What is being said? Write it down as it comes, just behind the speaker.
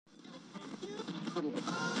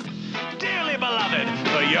Dearly beloved,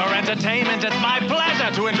 for your entertainment, it's my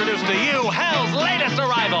pleasure to introduce to you Hell's latest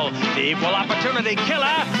arrival, the equal opportunity killer,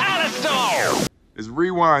 Alistair. It's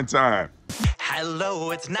rewind time.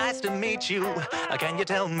 Hello, it's nice to meet you. Can you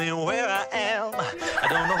tell me where I am? I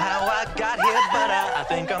don't know how I got here, but I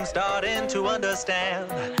think I'm starting to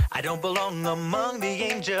understand. I don't belong among the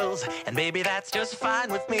angels, and maybe that's just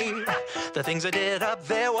fine with me. The things I did up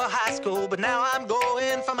there were high school, but now I'm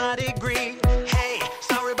going for my degree. Hey,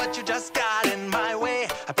 sorry, but you just got in my way.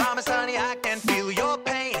 I promise, honey, I can feel your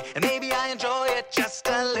pain, and maybe I enjoy it just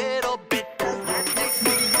a little bit. That makes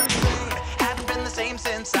me insane. Haven't been the same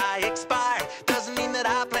since I expired. Doesn't mean that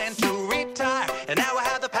I plan to retire. And now I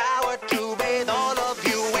have the power to bathe all of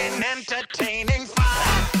you in entertaining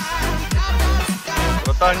fire.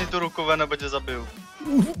 Protáhni tu ruku ven, nebo tě zabiju.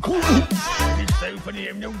 Když jste úplně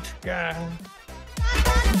jemňoučka.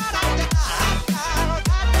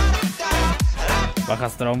 Bacha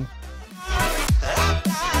strom.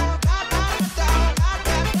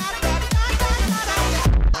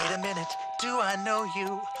 Wait a minute, do I know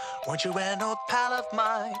you? Weren't you an old pal of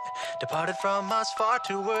mine? Departed from us far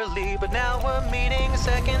too early, but now we're meeting a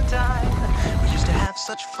second time. We used to have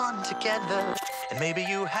such fun together, and maybe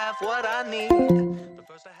you have what I need. But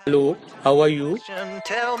first I have Hello, how are you?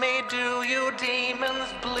 Tell me, do you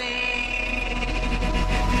demons bleed?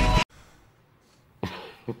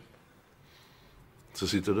 Co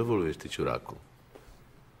si to dovoluješ, ty čuráku?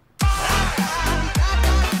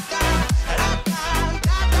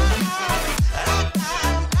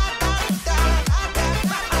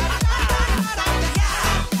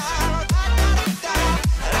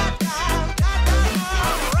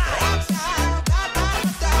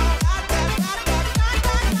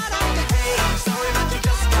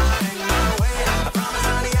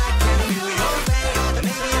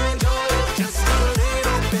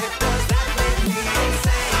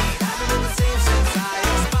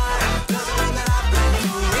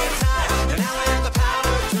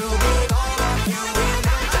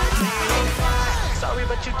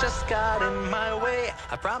 You just got in my way.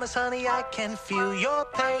 I promise, honey, I can feel your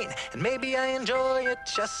pain, and maybe I enjoy it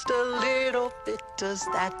just a little bit. Does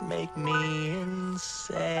that make me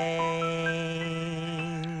insane?